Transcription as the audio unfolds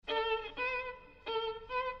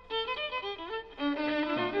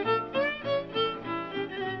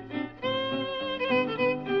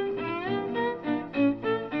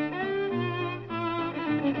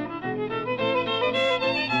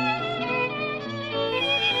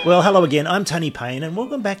Well, hello again. I'm Tony Payne, and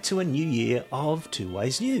welcome back to a new year of Two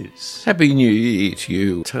Ways News. Happy New Year to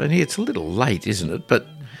you, Tony. It's a little late, isn't it? But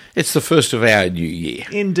it's the first of our new year.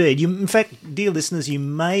 Indeed. In fact, dear listeners, you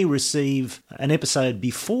may receive an episode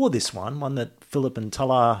before this one that Philip and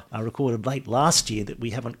Talar recorded late last year that we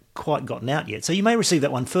haven't quite gotten out yet. So you may receive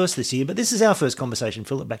that one first this year, but this is our first conversation,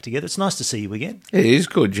 Philip, back together. It's nice to see you again. It is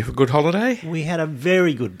good. Did you have a good holiday? We had a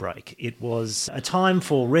very good break. It was a time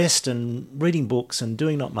for rest and reading books and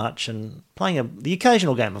doing not much and playing the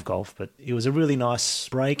occasional game of golf, but it was a really nice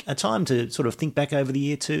break, a time to sort of think back over the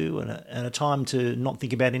year too, and a time to not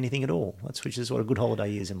think about anything at all, which is what a good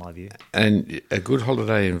holiday is in my view. And a good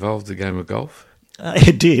holiday involved the game of golf?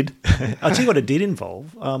 It did. I'll tell you what it did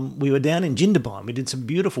involve. We were down in Jindabyne. We did some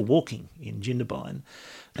beautiful walking in Jindabyne.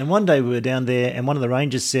 And one day we were down there and one of the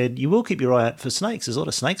rangers said, you will keep your eye out for snakes. There's a lot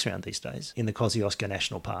of snakes around these days in the Kosciuszko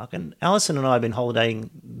National Park. And Alison and I have been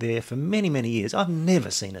holidaying there for many, many years. I've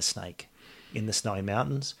never seen a snake in the Snowy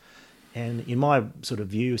Mountains. And in my sort of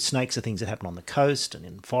view, snakes are things that happen on the coast and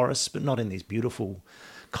in forests, but not in these beautiful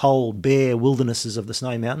cold, bare wildernesses of the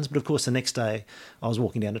Snowy Mountains. But of course, the next day I was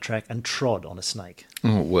walking down the track and trod on a snake.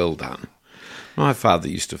 Oh, well done. My father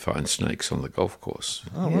used to find snakes on the golf course.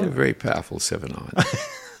 Oh, yeah, right. Very powerful 7-iron.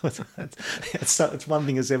 It's one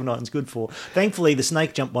thing a 7-iron's good for. Thankfully, the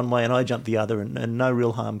snake jumped one way and I jumppt the other, and no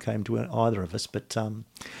real harm came to either of us. But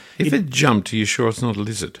If it jumped, are you sure it's not a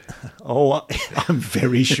lizard? Oh, I'm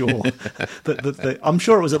very sure. I'm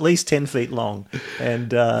sure it was at least 10 feet long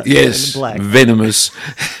and Yes, and black. venomous.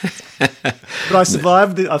 But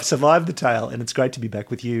I've survived the tale, and it's great to be back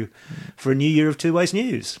with you for a new year of Two Ways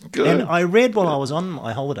News. Good. And I read while I was on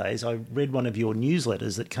my holidays, I read one of your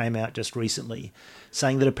newsletters that came out just recently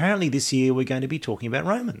saying that apparently this year we're going to be talking about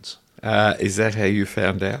Romans. Is that how you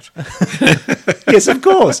found out? Yes, of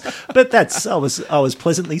course. But I was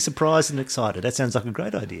pleasantly surprised and excited. That sounds like a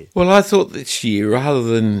great idea. Well, I thought this year, rather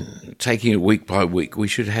than taking it week by week, we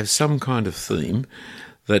should have some kind of theme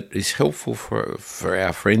that is helpful for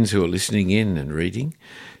our friends who are listening in and reading,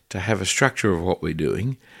 to have a structure of what we're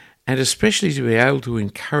doing, and especially to be able to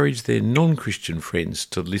encourage their non-Christian friends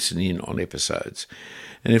to listen in on episodes.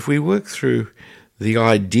 And if we work through the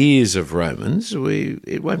ideas of Romans,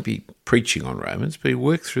 it won't be preaching on Romans, but we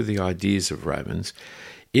work through the ideas of Romans,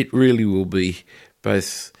 it really will be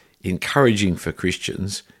both encouraging for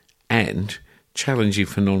Christians and challenging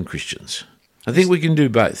for non-Christians. I think we can do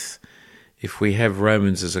both if we have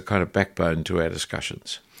Romans as a kind of backbone to our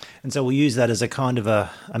discussions. And so we'll use that as a kind of a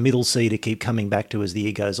middle C to keep coming back to as the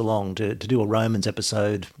year goes along, to do a Romans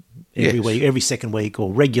episode every Yes. week, every second week,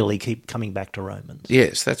 or regularly keep coming back to Romans.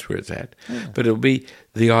 Yes, that's where it's at. Yeah. But it'll be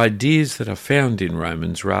the ideas that are found in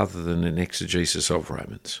Romans rather than an exegesis of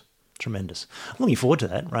Romans. Tremendous. I'm looking forward to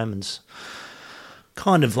that. Romans,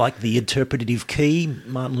 kind of like the interpretative key,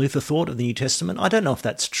 Martin Luther thought, of the New Testament. I don't know if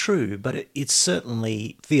that's true, but it's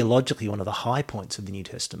certainly theologically one of the high points of the New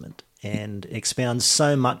Testament, and expounds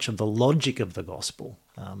so much of the logic of the gospel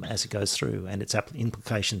as it goes through, and its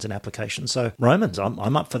implications and applications. So Romans,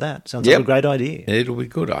 I'm up for that. Sounds like a great idea. It'll be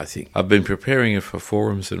good, I think. I've been preparing it for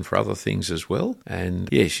forums and for other things as well. And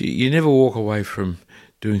yes, you never walk away from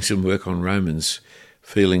doing some work on Romans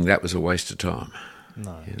feeling that was a waste of time.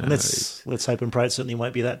 No. Let's hope and pray it certainly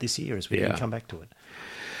won't be that this year as we come back to it.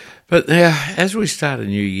 But now, as we start a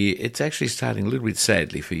new year, it's actually starting a little bit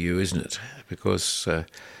sadly for you, isn't it? Because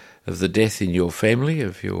of the death in your family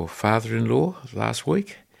of your father-in-law last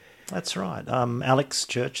week. That's right. Alex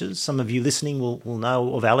Churches. Some of you listening will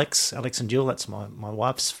know of Alex and Jill. That's my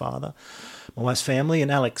wife's father, my wife's family.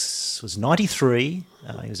 And Alex was 93.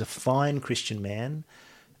 He was a fine Christian man.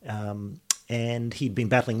 And he'd been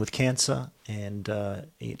battling with cancer, and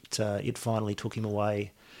it finally took him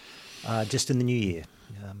away just in the new year,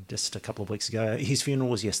 just a couple of weeks ago. His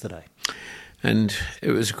funeral was yesterday. And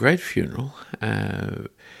it was a great funeral.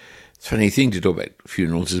 It's a funny thing to talk about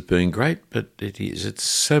funerals as being great, but it is. It's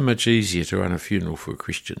so much easier to run a funeral for a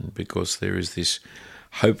Christian because there is this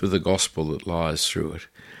hope of the gospel that lies through it.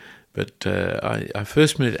 But I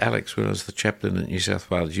first met Alex when I was the chaplain at New South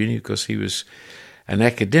Wales Uni because he was an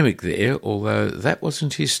academic there, although that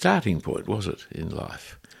wasn't his starting point, was it, in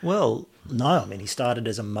life? Well, no. I mean, he started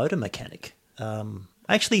as a motor mechanic.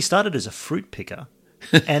 Actually, he started as a fruit picker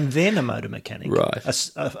and then a motor mechanic. Right.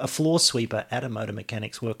 A floor sweeper at a motor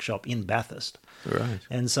mechanics workshop in Bathurst. Right.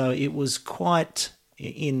 And so it was quite,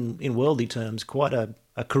 in worldly terms, quite a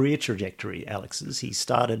career trajectory, Alex's. He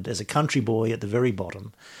started as a country boy at the very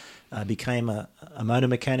bottom, became a motor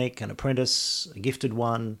mechanic, an apprentice, a gifted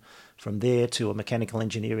one, from there to a mechanical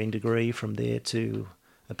engineering degree, from there to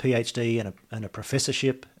a PhD and a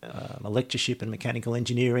professorship, a lectureship in mechanical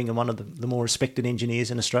engineering, and one of the more respected engineers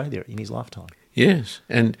in Australia in his lifetime. Yes,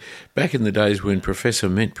 and back in the days when professor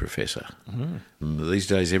meant professor. These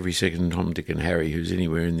days every second Tom, Dick and Harry who's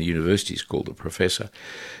anywhere in the university is called a professor,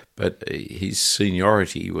 but his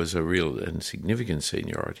seniority was a real and significant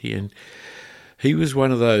seniority, and he was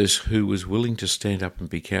one of those who was willing to stand up and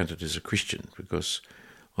be counted as a Christian, because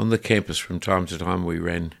on the campus from time to time we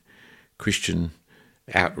ran Christian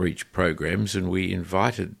outreach programs and we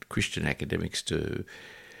invited Christian academics to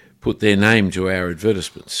put their name to our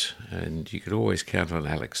advertisements, and you could always count on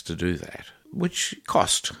Alex to do that, which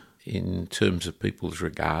cost in terms of people's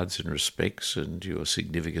regards and respects and your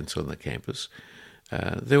significance on the campus.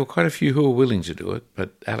 There were quite a few who were willing to do it,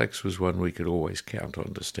 but Alex was one we could always count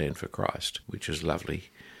on to stand for Christ, which was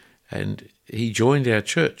lovely. And he joined our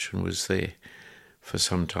church and was there for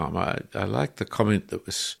some time. I like the comment that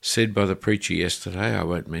was said by the preacher yesterday. I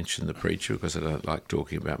won't mention the preacher because I don't like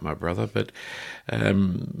talking about my brother, but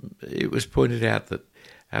it was pointed out that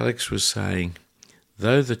Alex was saying,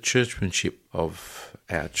 though the churchmanship of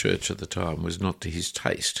our church at the time was not to his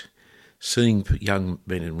taste, seeing young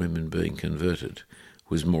men and women being converted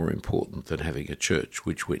was more important than having a church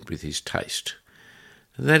which went with his taste.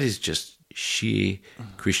 And that is just sheer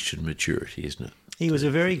Christian maturity, isn't it? He was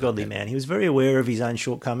a very godly man. He was very aware of his own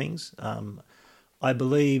shortcomings. I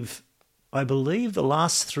believe the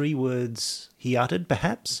last 3 words he uttered,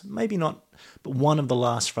 perhaps, maybe not, but one of the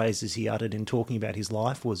last phrases he uttered in talking about his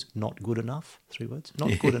life was "not good enough." 3 words,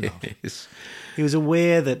 not good enough. Yes. He was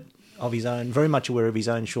aware of his own, very much aware of his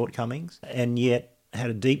own shortcomings, and yet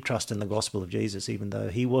had a deep trust in the gospel of Jesus, even though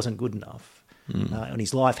he wasn't good enough. And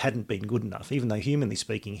his life hadn't been good enough, even though, humanly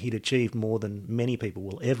speaking, he'd achieved more than many people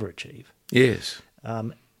will ever achieve. Yes.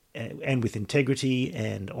 And with integrity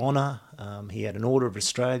and honour. He had an Order of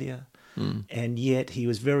Australia, and yet he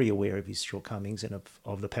was very aware of his shortcomings and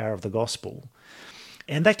of the power of the gospel.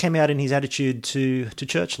 And that came out in his attitude to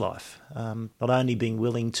church life, not only being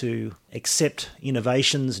willing to accept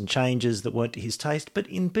innovations and changes that weren't to his taste, but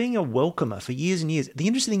in being a welcomer for years and years. The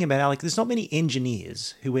interesting thing about Alex, there's not many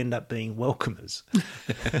engineers who end up being welcomers.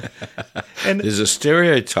 And there's a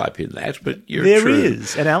stereotype in that, but you're there true.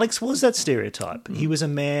 is, and Alex was that stereotype. He was a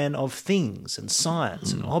man of things and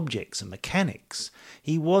science and objects and mechanics.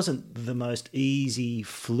 He wasn't the most easy,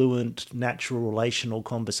 fluent, natural, relational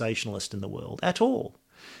conversationalist in the world at all.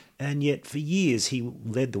 And yet for years he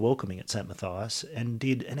led the welcoming at St. Matthias and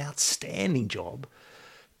did an outstanding job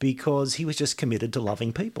because he was just committed to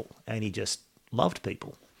loving people, and he just loved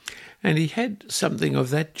people. And he had something of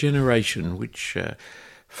that generation which,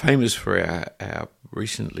 famous for our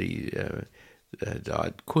recently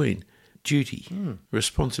died Queen, duty,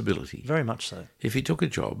 responsibility. Very much so. If he took a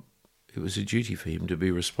job, it was a duty for him to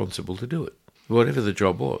be responsible to do it, whatever the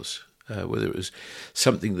job was, whether it was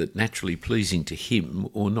something that naturally pleasing to him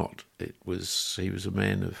or not. He was a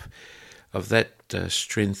man of that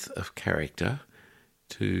strength of character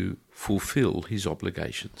to fulfil his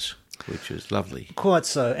obligations, which is lovely. Quite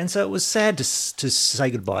so. And so it was sad to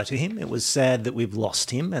say goodbye to him. It was sad that we've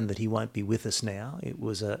lost him and that he won't be with us now. It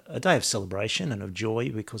was a day of celebration and of joy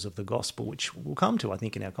because of the gospel, which we'll come to, I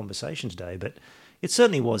think, in our conversation today. But it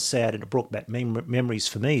certainly was sad, and it brought back memories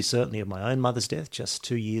for me, certainly of my own mother's death just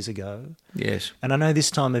 2 years ago. Yes. And I know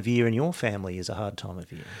this time of year in your family is a hard time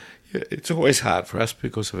of year. Yeah, it's always hard for us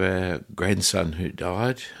because of our grandson who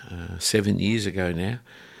died 7 years ago now.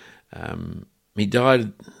 He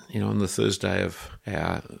died, on the Thursday of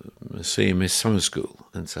our CMS summer school,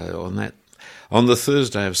 and so on the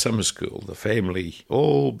Thursday of summer school, the family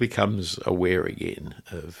all becomes aware again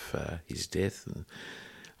of his death. And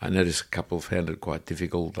I noticed a couple found it quite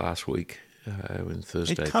difficult last week when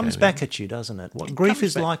Thursday. It comes back at you, doesn't it? What grief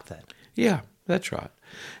is like that? Yeah, that's right.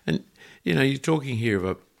 And you're talking here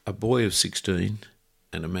of a boy of 16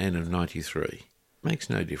 and a man of 93. Makes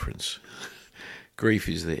no difference. Grief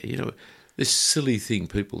is there. This silly thing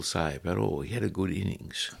people say about, he had a good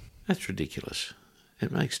innings. That's ridiculous.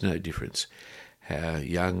 It makes no difference how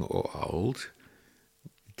young or old.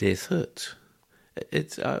 Death hurts.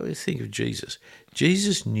 I always think of Jesus.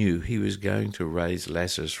 Jesus knew he was going to raise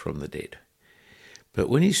Lazarus from the dead. But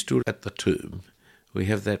when he stood at the tomb, we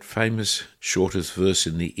have that famous shortest verse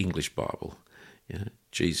in the English Bible.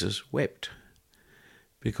 Jesus wept.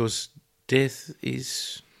 Because death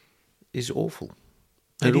is awful.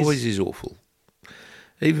 It always is awful.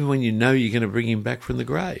 Even when you know you're going to bring him back from the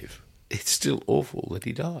grave, it's still awful that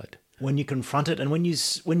he died. When you confront it and when you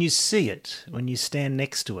see it, when you stand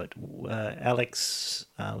next to it. Alex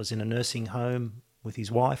was in a nursing home with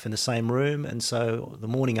his wife in the same room, and so the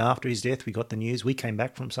morning after his death we got the news. We came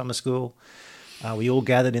back from summer school We all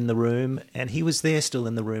gathered in the room, and he was there still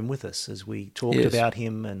in the room with us as we talked Yes. about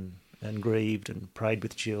him and grieved and prayed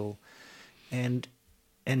with Jill. And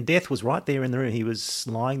death was right there in the room. He was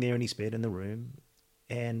lying there in his bed in the room,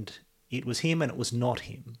 and it was him and it was not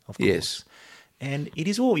him, of course. Yes. And it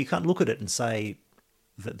is all, you can't look at it and say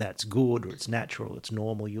that that's good or it's natural, it's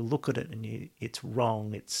normal. You look at it and it's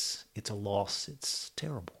wrong, it's a loss, it's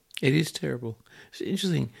terrible. It is terrible. It's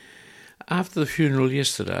interesting. After the funeral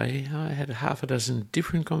yesterday, I had half a dozen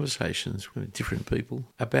different conversations with different people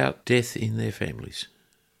about death in their families.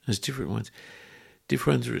 There's different ones.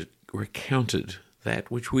 Different ones recounted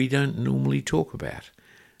that which we don't normally talk about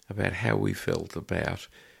how we felt about,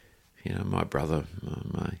 my brother,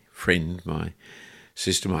 my friend, my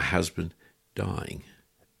sister, my husband dying.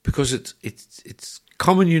 Because it's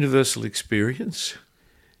common universal experience,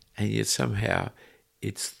 and yet somehow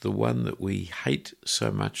it's the one that we hate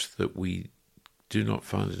so much that we do not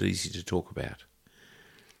find it easy to talk about.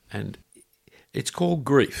 And it's called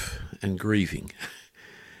grief and grieving.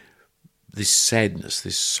 This sadness,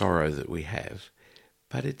 this sorrow that we have.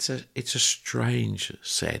 But it's a strange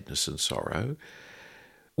sadness and sorrow,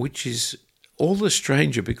 which is all the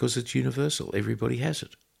stranger because it's universal. Everybody has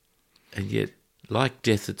it. And yet, like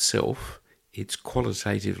death itself, it's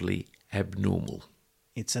qualitatively abnormal.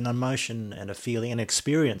 It's an emotion and a feeling, an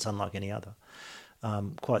experience unlike any other.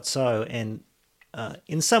 Quite so. And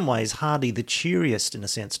in some ways, hardly the cheeriest, in a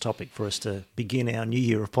sense, topic for us to begin our new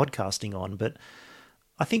year of podcasting on. But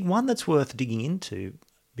I think one that's worth digging into,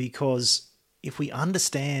 because if we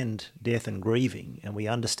understand death and grieving and we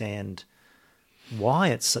understand why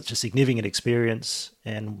it's such a significant experience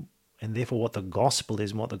and therefore what the gospel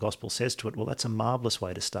is and what the gospel says to it, well, that's a marvellous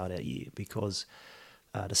way to start our year, because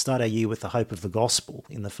to start our year with the hope of the gospel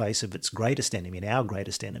in the face of its greatest enemy and our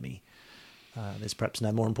greatest enemy, there's perhaps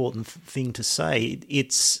no more important thing to say.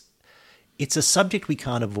 It's a subject we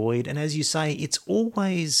can't avoid, and as you say, it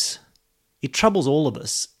troubles all of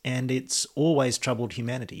us, and it's always troubled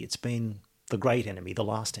humanity. It's been the great enemy, the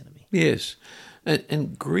last enemy. Yes,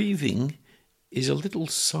 and grieving is a little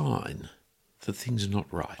sign that things are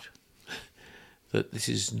not right, that this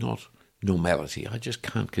is not normality. I just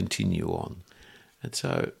can't continue on. And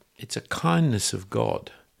so it's a kindness of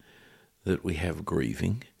God that we have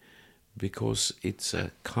grieving, because it's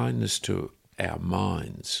a kindness to our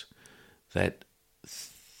minds that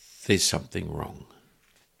there's something wrong.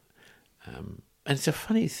 And it's a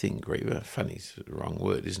funny thing, grief. Funny is the wrong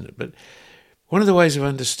word, isn't it? But one of the ways of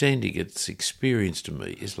understanding its experience to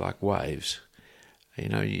me is like waves.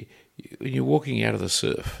 When you're walking out of the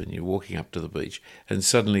surf and you're walking up to the beach and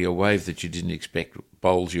suddenly a wave that you didn't expect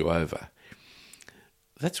bowls you over.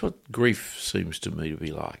 That's what grief seems to me to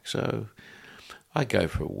be like. So I go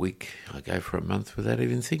for a week, I go for a month without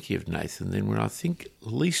even thinking of Nathan. Then when I think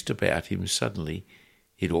least about him, suddenly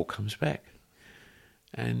it all comes back.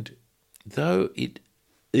 And though it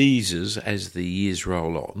eases as the years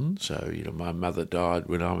roll on, so, my mother died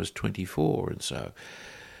when I was 24, and so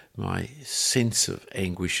my sense of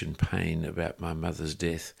anguish and pain about my mother's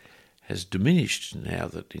death has diminished now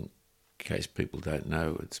that, in case people don't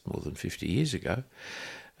know, it's more than 50 years ago.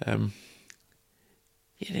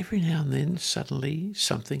 Yet every now and then, suddenly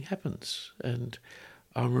something happens, and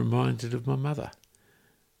I'm reminded of my mother.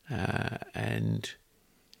 And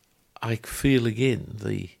I feel again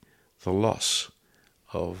the loss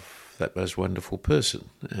of that most wonderful person,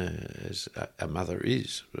 as a mother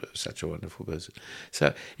is such a wonderful person.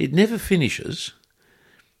 So it never finishes,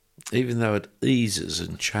 even though it eases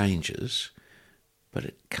and changes, but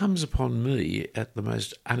it comes upon me at the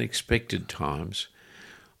most unexpected times.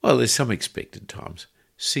 Well, there's some expected times.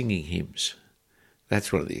 Singing hymns.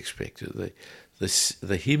 That's one of the expected.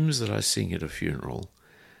 The hymns that I sing at a funeral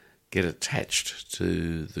get attached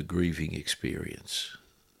to the grieving experience.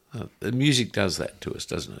 The music does that to us,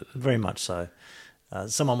 doesn't it? Very much so.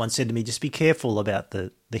 Someone once said to me, just be careful about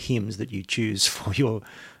the hymns that you choose for your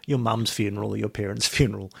mum's funeral or your parents'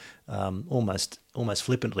 funeral. Almost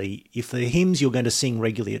flippantly, if the hymns you're going to sing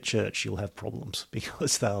regularly at church, you'll have problems,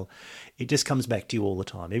 because it just comes back to you all the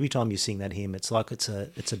time. Every time you sing that hymn, it's like it's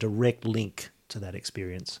a direct link to that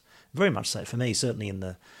experience. Very much so for me, certainly in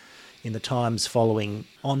the times following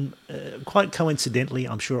on. Quite coincidentally,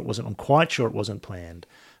 I'm quite sure it wasn't planned,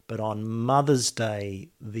 but on Mother's Day,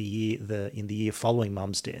 in the year following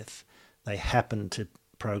Mum's death, they happened to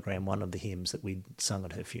program one of the hymns that we'd sung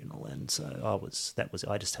at her funeral, and so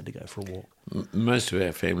I just had to go for a walk. Most of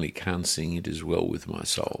our family can't sing "It Is Well With My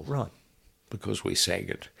Soul," right? Because we sang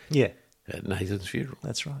it, at Nathan's funeral.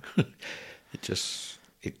 That's right.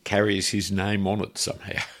 It carries his name on it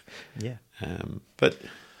somehow. Yeah. But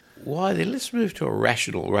why then? Let's move to a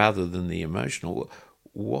rational rather than the emotional.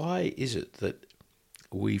 Why is it that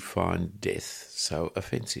we find death so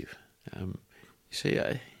offensive? You see,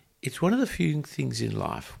 it's one of the few things in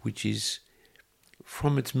life which is,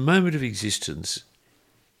 from its moment of existence,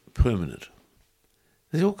 permanent.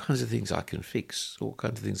 There's all kinds of things I can fix, all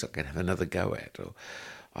kinds of things I can have another go at, or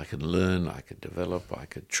I can learn, I can develop, I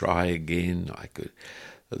could try again,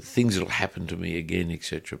 things that'll happen to me again,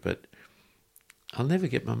 etc. But I'll never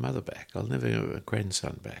get my mother back. I'll never get my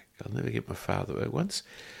grandson back. I'll never get my father back.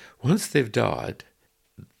 Once they've died,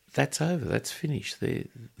 that's over. That's finished. They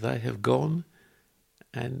have gone,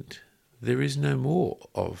 and there is no more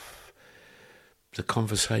of the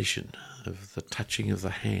conversation, of the touching of the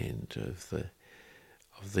hand, of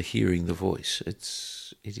the hearing the voice.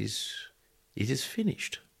 It is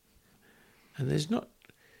finished, and there's not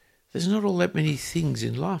all that many things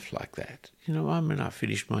in life like that. I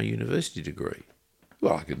finished my university degree.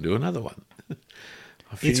 Well, I can do another one.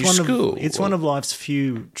 I finished school. It's one of life's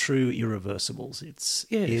few true irreversibles.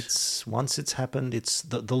 It's once it's happened, it's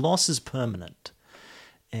the loss is permanent,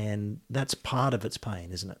 and that's part of its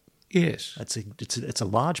pain, isn't it? Yes, it's a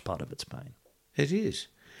large part of its pain. It is,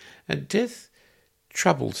 and death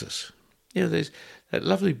troubles us. There's that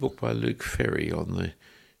lovely book by Luke Ferry on the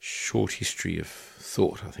short history of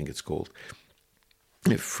thought, I think it's called,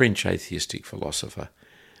 a French atheistic philosopher,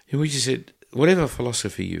 in which he said, whatever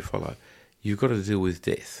philosophy you follow, you've got to deal with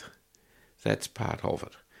death. That's part of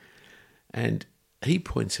it. And he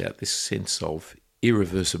points out this sense of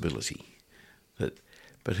irreversibility.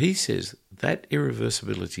 But he says that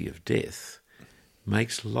irreversibility of death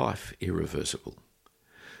makes life irreversible,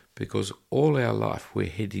 because all our life we're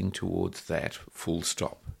heading towards that full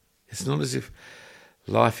stop. It's not as if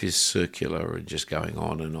life is circular and just going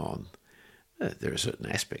on and on. There are certain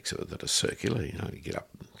aspects of it that are circular, you get up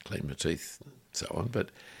and clean my teeth and so on, but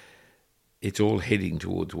it's all heading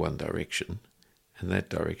towards one direction, and that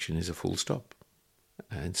direction is a full stop.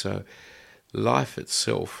 And so life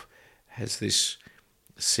itself has this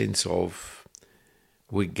sense of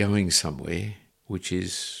we're going somewhere, which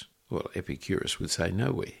is, well, Epicurus would say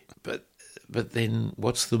nowhere. But then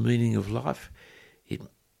what's the meaning of life?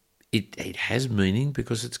 It has meaning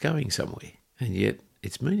because it's going somewhere, and yet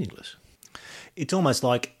it's meaningless. It's almost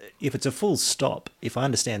like if it's a full stop, if I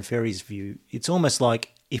understand Ferry's view, it's almost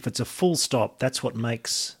like if it's a full stop, that's what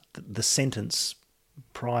makes the sentence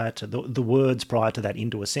prior to the words prior to that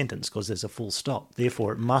into a sentence, because there's a full stop.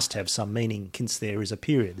 Therefore, it must have some meaning since there is a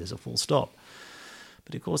period, there's a full stop.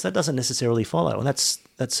 But of course, that doesn't necessarily follow, and that's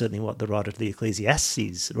certainly what the writer of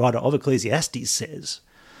Ecclesiastes says,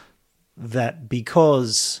 that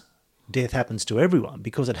because death happens to everyone,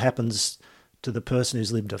 because it happens to the person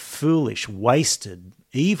who's lived a foolish, wasted,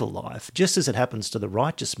 evil life, just as it happens to the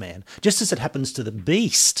righteous man, just as it happens to the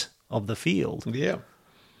beast of the field. Yeah.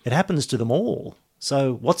 It happens to them all.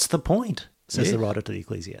 So what's the point, says the writer to the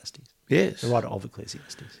Ecclesiastes. Yes. The writer of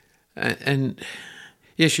Ecclesiastes. And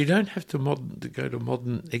yes, you don't have to go to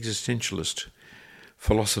modern existentialist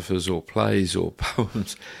philosophers or plays or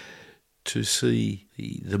poems to see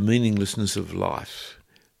the meaninglessness of life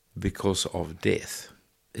because of death.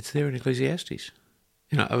 It's there in Ecclesiastes.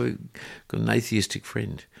 I've got an atheistic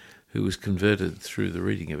friend who was converted through the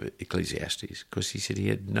reading of Ecclesiastes, because he said he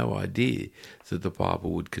had no idea that the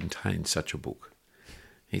Bible would contain such a book.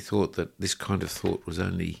 He thought that this kind of thought was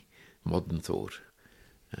only modern thought,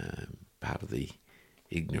 part of the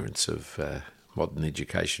ignorance of modern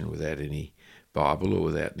education without any Bible or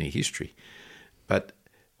without any history. But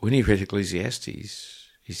when he read Ecclesiastes,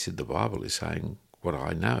 he said the Bible is saying what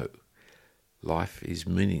I know. Life is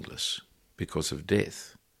meaningless because of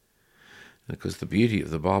death. And because the beauty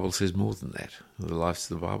of the Bible says more than that. The life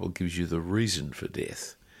of the Bible gives you the reason for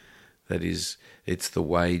death. That is, it's the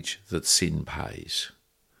wage that sin pays.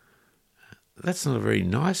 That's not a very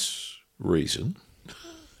nice reason,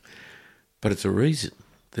 but it's a reason.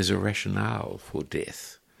 There's a rationale for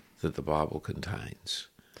death that the Bible contains.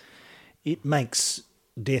 It makes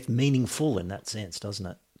death meaningful in that sense, doesn't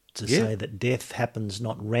it? To say that death happens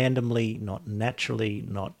not randomly, not naturally,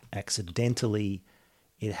 not accidentally.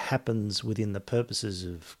 It happens within the purposes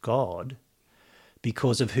of God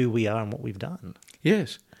because of who we are and what we've done.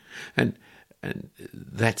 Yes. And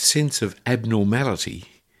that sense of abnormality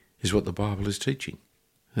is what the Bible is teaching.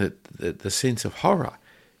 That the sense of horror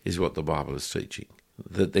is what the Bible is teaching.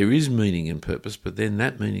 That there is meaning and purpose, but then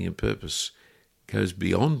that meaning and purpose goes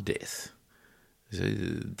beyond death. So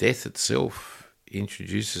death itself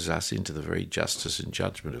introduces us into the very justice and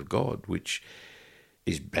judgment of God, which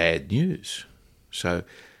is bad news. So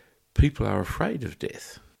people are afraid of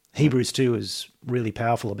death. Hebrews 2 is really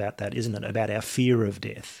powerful about that, isn't it? About our fear of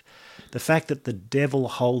death. The fact that the devil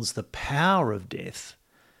holds the power of death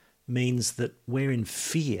means that we're in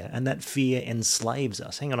fear, and that fear enslaves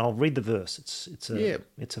us. Hang on, I'll read the verse. It's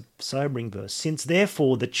a sobering verse. Since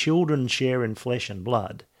therefore the children share in flesh and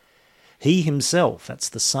blood, he himself, that's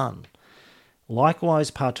the Son,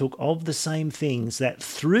 likewise partook of the same things, that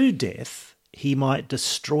through death he might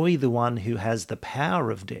destroy the one who has the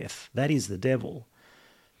power of death, that is the devil,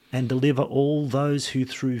 and deliver all those who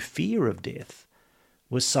through fear of death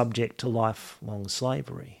were subject to lifelong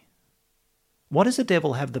slavery. Why does the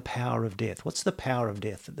devil have the power of death? What's the power of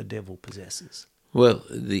death that the devil possesses? Well,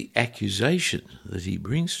 the accusation that he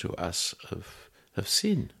brings to us of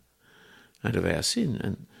sin and of our sin.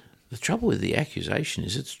 And the trouble with the accusation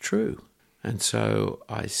is it's true. And so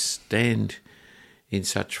I stand in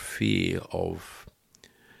such fear of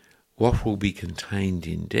what will be contained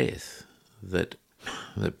in death that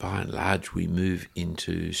by and large we move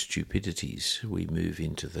into stupidities. We move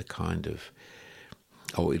into the kind of,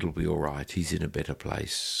 oh, it'll be all right, he's in a better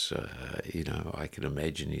place. I can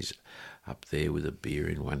imagine he's up there with a beer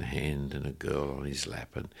in one hand and a girl on his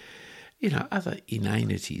lap and, other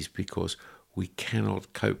inanities, because we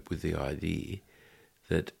cannot cope with the idea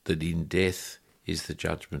that in death is the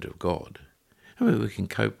judgment of God. I mean, we can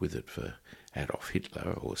cope with it for Adolf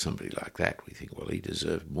Hitler or somebody like that. We think, well, he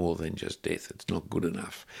deserved more than just death. It's not good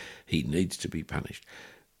enough. He needs to be punished.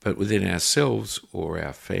 But within ourselves or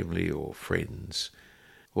our family or friends,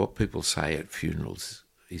 what people say at funerals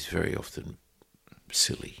is very often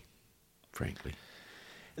silly, frankly.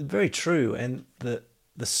 Very true. And the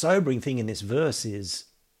sobering thing in this verse is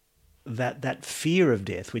that fear of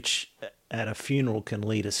death, which at a funeral can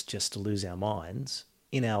lead us just to lose our minds,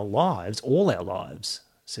 in our lives, all our lives,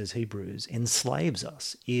 says Hebrews, enslaves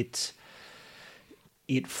us. It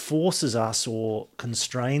forces us or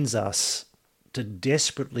constrains us to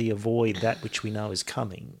desperately avoid that which we know is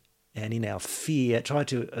coming. And in our fear, try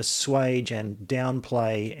to assuage and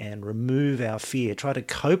downplay and remove our fear, try to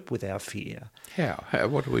cope with our fear. How?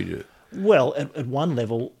 What do we do? Well, at one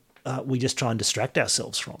level, we just try and distract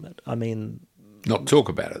ourselves from it. I mean... Not talk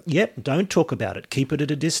about it. Yep, don't talk about it. Keep it at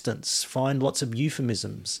a distance. Find lots of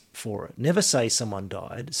euphemisms for it. Never say someone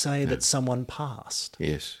died. Say that someone passed.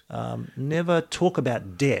 Yes. Never talk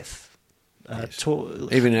about death. Yes.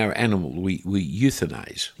 Even our animal, we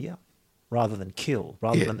euthanize. Yeah. Rather than kill,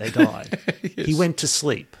 rather than they died. Yes. He went to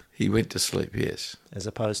sleep. He went to sleep, yes. As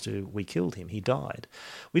opposed to we killed him, he died.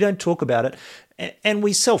 We don't talk about it, and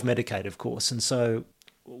we self-medicate, of course. And so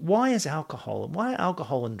why are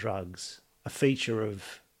alcohol and drugs a feature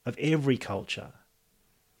of every culture?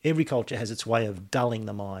 Every culture has its way of dulling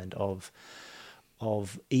the mind, of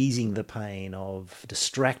easing the pain, of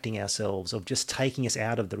distracting ourselves, of just taking us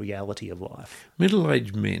out of the reality of life.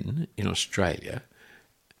 Middle-aged men in Australia...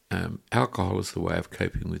 alcohol is the way of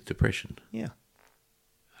coping with depression. Yeah.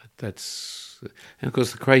 And of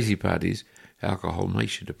course the crazy part is alcohol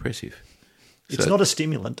makes you depressive. It's not a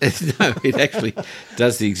stimulant. No, it actually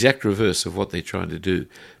does the exact reverse of what they're trying to do,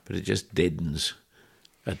 but it just deadens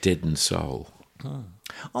a deadened soul. Oh.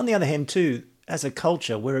 On the other hand, too, as a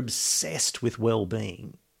culture, we're obsessed with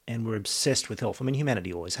well-being. And we're obsessed with health. I mean,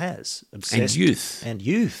 humanity always has. Obsessed, and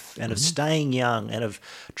youth, and of staying young, and of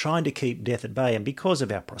trying to keep death at bay. And because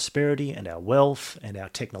of our prosperity and our wealth and our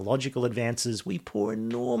technological advances, we pour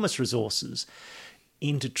enormous resources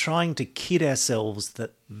into trying to kid ourselves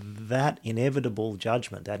that inevitable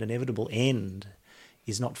judgment, that inevitable end,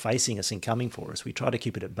 is not facing us and coming for us. We try to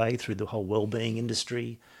keep it at bay through the whole well-being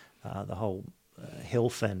industry, the whole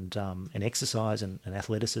health and exercise and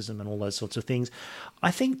athleticism and all those sorts of things. I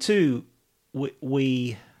think too,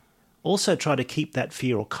 we also try to keep that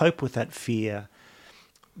fear or cope with that fear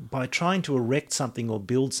by trying to erect something or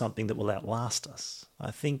build something that will outlast us. I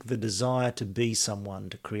think the desire to be someone,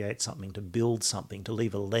 to create something, to build something, to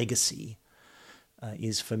leave a legacy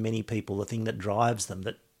is for many people the thing that drives them.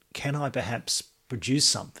 That can I perhaps produce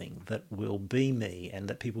something that will be me and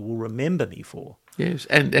that people will remember me for? Yes,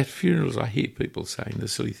 and at funerals I hear people saying the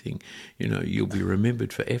silly thing, you'll be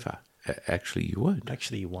remembered forever. Actually, you won't.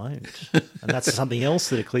 Actually, you won't. And that's something else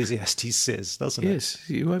that Ecclesiastes says, doesn't it? Yes,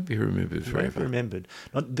 you won't be remembered forever. You won't be remembered.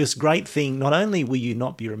 This great thing, not only will you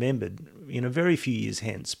not be remembered in a very few years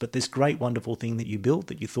hence, but this great, wonderful thing that you built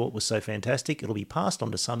that you thought was so fantastic, it'll be passed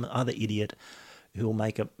on to some other idiot who will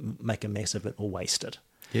make a mess of it or waste it.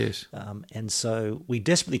 Yes. And so we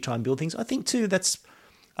desperately try and build things. I think, too,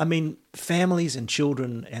 families and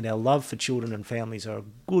children and our love for children and families are a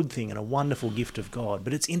good thing and a wonderful gift of God.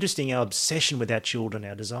 But it's interesting, our obsession with our children,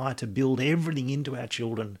 our desire to build everything into our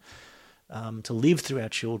children, to live through our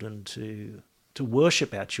children, to to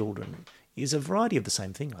worship our children is a variety of the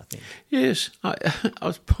same thing, I think. Yes, I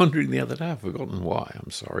was pondering the other day, I've forgotten why,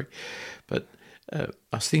 I'm sorry, but I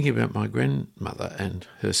was thinking about my grandmother and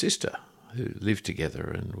her sister who lived together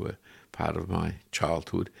and were part of my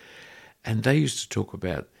childhood, and they used to talk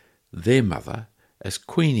about their mother as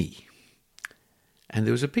Queenie. And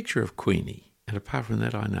there was a picture of Queenie, and apart from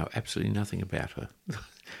that I know absolutely nothing about her.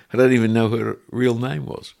 I don't even know what her real name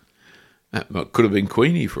was. It could have been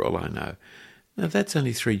Queenie for all I know. Now, that's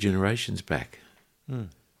only 3 generations back. Mm.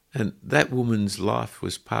 And that woman's life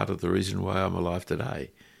was part of the reason why I'm alive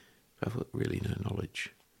today. I've got really no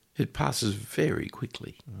knowledge. It passes very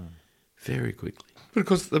quickly, very quickly.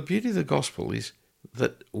 Because the beauty of the gospel is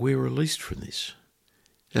that we're released from this.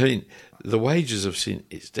 I mean, the wages of sin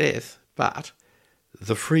is death, but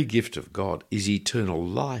the free gift of God is eternal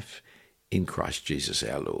life in Christ Jesus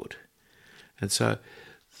our Lord. And so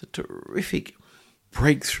the terrific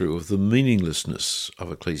breakthrough of the meaninglessness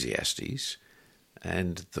of Ecclesiastes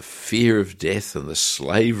and the fear of death and the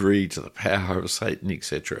slavery to the power of Satan,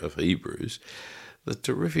 etc., of Hebrews, the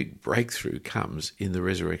terrific breakthrough comes in the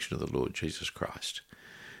resurrection of the Lord Jesus Christ,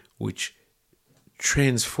 which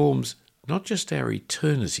transforms not just our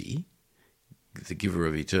eternity, the giver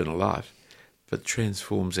of eternal life, but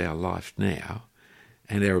transforms our life now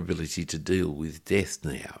and our ability to deal with death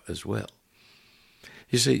now as well.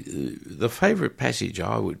 You see, the favourite passage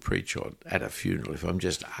I would preach on at a funeral, if I'm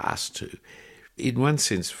just asked to, in one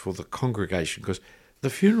sense for the congregation, because the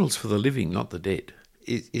funeral's for the living, not the dead,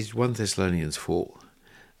 is 1 Thessalonians 4.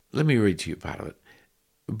 Let me read to you part of it.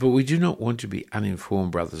 But we do not want to be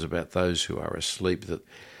uninformed, brothers, about those who are asleep,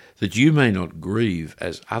 that you may not grieve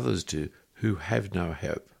as others do who have no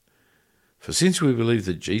hope. For since we believe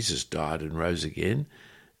that Jesus died and rose again,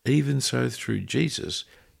 even so through Jesus,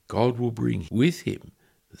 God will bring with him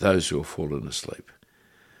those who have fallen asleep.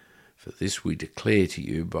 For this we declare to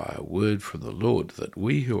you by a word from the Lord, that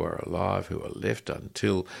we who are alive, who are left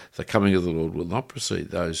until the coming of the Lord, will not precede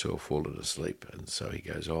those who have fallen asleep. And so he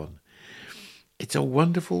goes on. It's a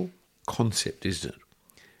wonderful concept, isn't it?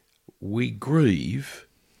 We grieve,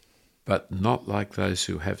 but not like those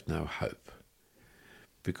who have no hope,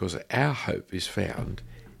 because our hope is found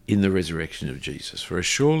in the resurrection of Jesus. For as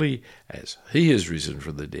surely as he has risen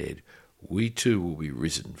from the dead, we too will be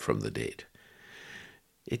risen from the dead.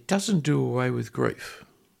 It doesn't do away with grief.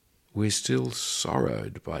 We're still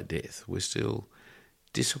sorrowed by death. We're still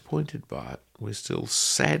disappointed by it. We're still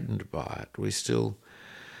saddened by it. We still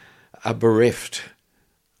are bereft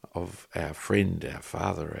of our friend, our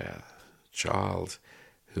father, our child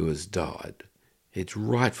who has died. It's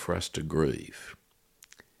right for us to grieve.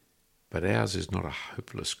 But ours is not a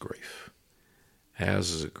hopeless grief.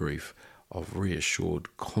 Ours is a grief of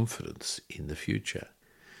reassured confidence in the future.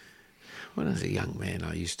 When I was a young man,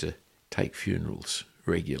 I used to take funerals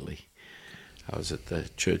regularly. I was at the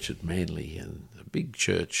church at Manly, and a big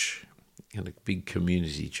church and a big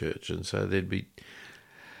community church, and so there'd be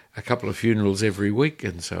a couple of funerals every week,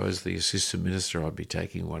 and so as the assistant minister I'd be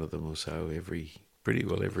taking one of them or so pretty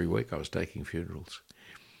well every week I was taking funerals.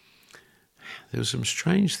 There were some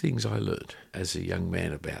strange things I learnt as a young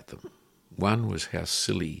man about them. One was how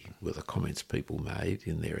silly were the comments people made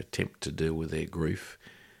in their attempt to deal with their grief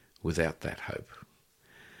without that hope.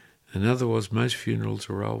 Another was most funerals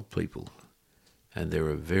are old people, and there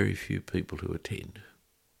are very few people who attend,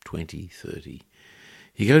 20, 30.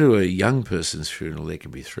 You go to a young person's funeral, there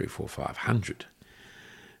can be 300, 400, 500,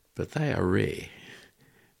 but they are rare.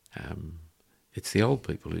 It's the old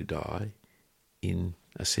people who die in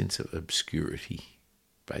a sense of obscurity,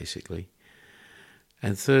 basically.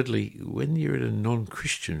 And thirdly, when you're at a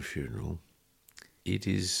non-Christian funeral, it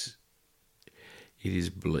is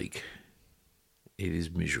bleak, it is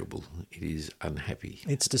miserable, it is unhappy.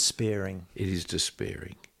 It's despairing. It is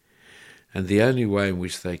despairing. And the only way in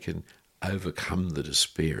which they can overcome the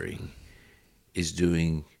despairing is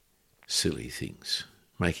doing silly things,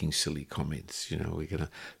 making silly comments. You know, we're going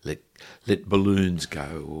to let balloons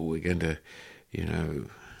go, or we're going to,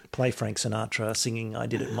 play Frank Sinatra singing "I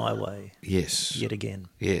Did It My Way." Yes. Yet again.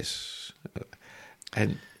 Yes.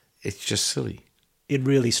 And it's just silly. It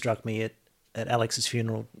really struck me at Alex's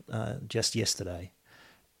funeral just yesterday.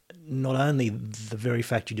 Not only the very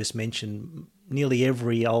fact you just mentioned, nearly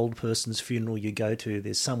every old person's funeral you go to,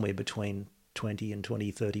 there's somewhere between 20 and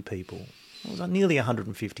 30 people. It was nearly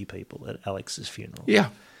 150 people at Alex's funeral. Yeah.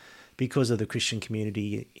 Because of the Christian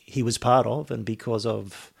community he was part of, and because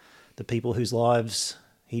of the people whose lives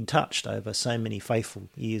he'd touched over so many faithful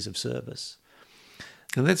years of service.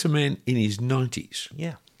 And that's a man in his 90s.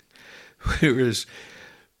 Yeah. Whereas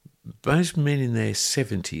most men in their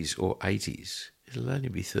 70s or 80s, it'll only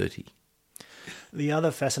be 30. The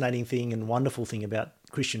other fascinating thing and wonderful thing about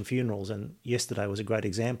Christian funerals, and yesterday was a great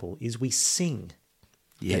example, is we sing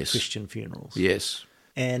at Christian funerals. Yes.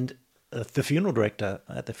 And the funeral director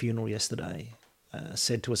at the funeral yesterday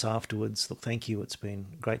said to us afterwards, look, thank you, it's been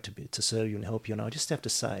great to serve you and help you. And I just have to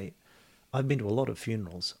say, I've been to a lot of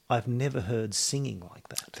funerals. I've never heard singing like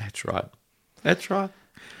that. That's right. That's right.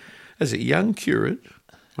 As a young curate,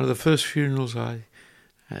 one of the first funerals I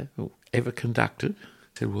ever conducted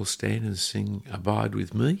said, we'll stand and sing Abide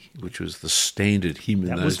With Me, which was the standard hymn in those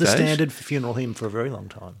days. That was the standard funeral hymn for a very long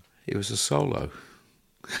time. It was a solo.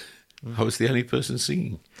 I was the only person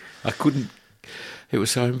singing. I couldn't. It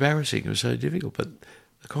was so embarrassing. It was so difficult. But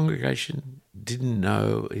the congregation didn't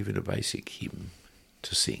know even a basic hymn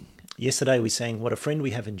to sing. Yesterday we sang What a Friend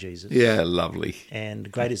We Have in Jesus. Yeah, lovely.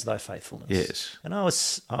 And Great is Thy Faithfulness. Yes. And I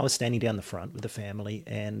was standing down the front with the family,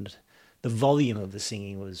 and the volume of the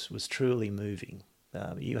singing was truly moving.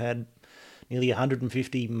 You had nearly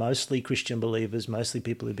 150 mostly Christian believers, mostly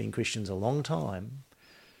people who've been Christians a long time,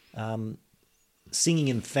 singing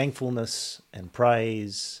in thankfulness and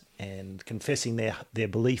praise and confessing their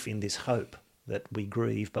belief in this hope that we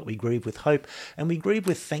grieve, but we grieve with hope and we grieve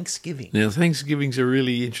with thanksgiving. Now, Thanksgiving's a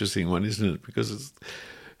really interesting one, isn't it? Because it's,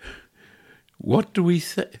 what do we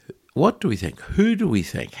think? Who do we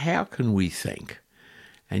thank? How can we thank?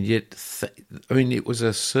 And yet, it was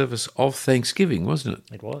a service of thanksgiving, wasn't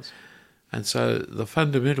it? It was. And so the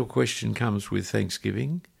fundamental question comes with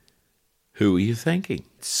Thanksgiving, who are you thanking?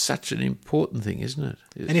 It's such an important thing, isn't it?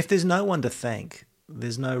 And if there's no one to thank,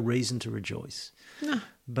 there's no reason to rejoice. No.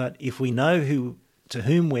 But if we know to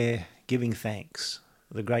whom we're giving thanks,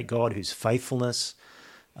 the great God whose faithfulness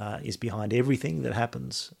is behind everything that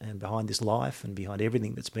happens and behind this life and behind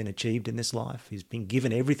everything that's been achieved in this life, who's been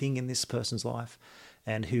given everything in this person's life,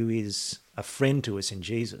 and who is a friend to us in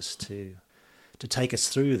Jesus to take us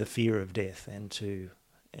through the fear of death and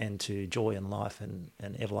to joy in life and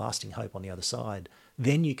everlasting hope on the other side,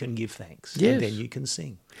 then you can give thanks. Yes. And then you can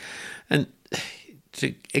sing. And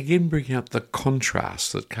to again bring up the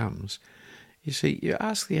contrast that comes, you see, you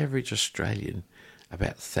ask the average Australian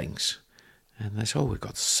about thanks, and they say, we've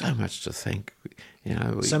got so much to thank.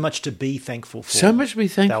 So much to be thankful for. So much to be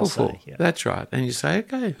thankful say, for. yeah. That's right. And you say,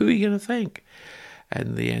 okay, who are you going to thank?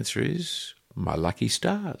 And the answer is, my lucky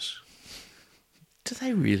stars. Do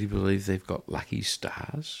they really believe they've got lucky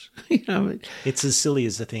stars? It's as silly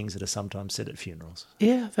as the things that are sometimes said at funerals.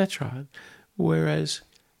 Yeah, that's right. Whereas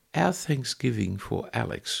our thanksgiving for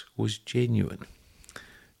Alex was genuine.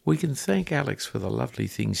 We can thank Alex for the lovely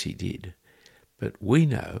things he did, but we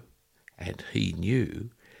know, and he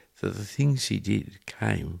knew, that the things he did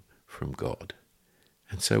came from God.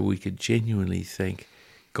 And so we could genuinely thank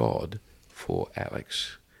God for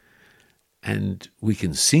Alex. And we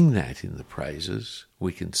can sing that in the praises,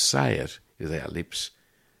 we can say it with our lips,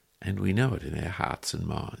 and we know it in our hearts and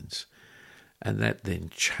minds. And that then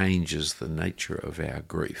changes the nature of our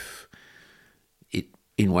grief. It,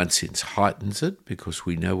 in one sense, heightens it because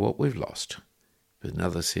we know what we've lost. But in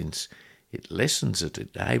another sense, it lessens it,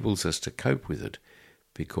 it enables us to cope with it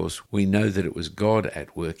because we know that it was God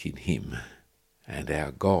at work in him, and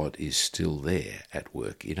our God is still there at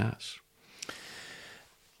work in us.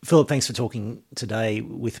 Philip, thanks for talking today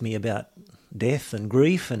with me about death and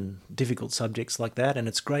grief and difficult subjects like that. And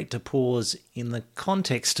it's great to pause in the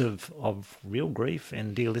context of real grief.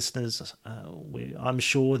 And dear listeners, I'm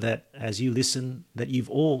sure that as you listen, that you've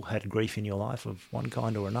all had grief in your life of one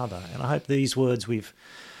kind or another. And I hope these words we've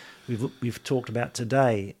talked about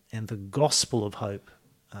today and the gospel of hope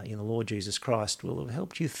in the Lord Jesus Christ will have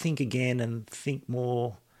helped you think again and think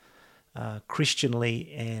more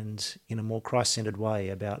Christianly and in a more Christ-centered way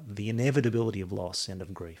about the inevitability of loss and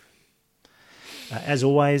of grief. As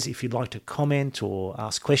always, if you'd like to comment or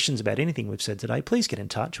ask questions about anything we've said today, please get in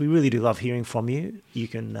touch. We really do love hearing from you. You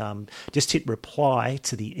can just hit reply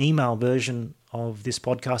to the email version of this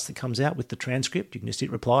podcast that comes out with the transcript. You can just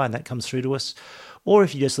hit reply and that comes through to us. Or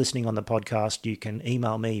if you're just listening on the podcast, you can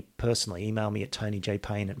email me personally. Email me at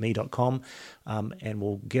tonyjpayne@me.com and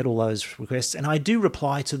we'll get all those requests. And I do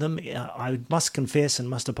reply to them. I must confess and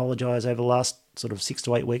must apologise over the last sort of 6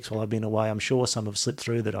 to 8 weeks while I've been away. I'm sure some have slipped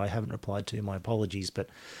through that I haven't replied to. My apologies, but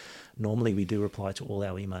normally we do reply to all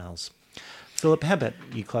our emails. Philip, how about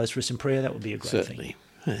you close for us in prayer? That would be a great Certainly.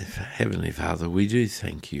 thing. Heavenly Father, we do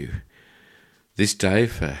thank you this day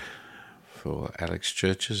for Alex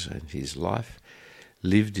Churches and his life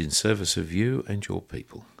lived in service of you and your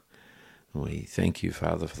people. We thank you,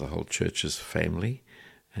 Father, for the whole Church's family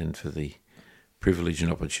and for the privilege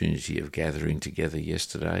and opportunity of gathering together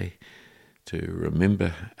yesterday to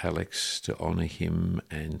remember Alex, to honour him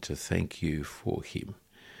and to thank you for him.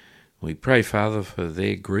 We pray, Father, for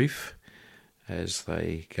their grief as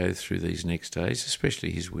they go through these next days, especially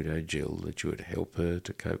his widow Jill, that you would help her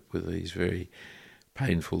to cope with these very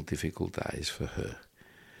painful, difficult days for her.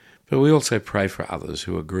 But we also pray for others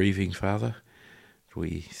who are grieving, Father.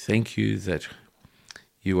 We thank you that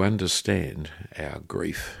you understand our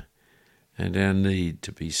grief and our need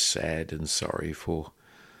to be sad and sorry for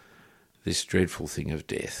this dreadful thing of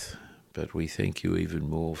death. But we thank you even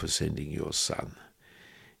more for sending your Son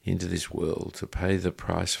into this world to pay the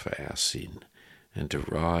price for our sin and to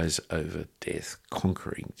rise over death,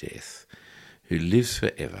 conquering death, who lives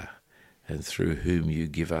forever and through whom you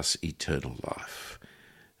give us eternal life.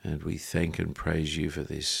 And we thank and praise you for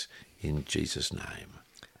this in Jesus' name.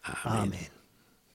 Amen. Amen.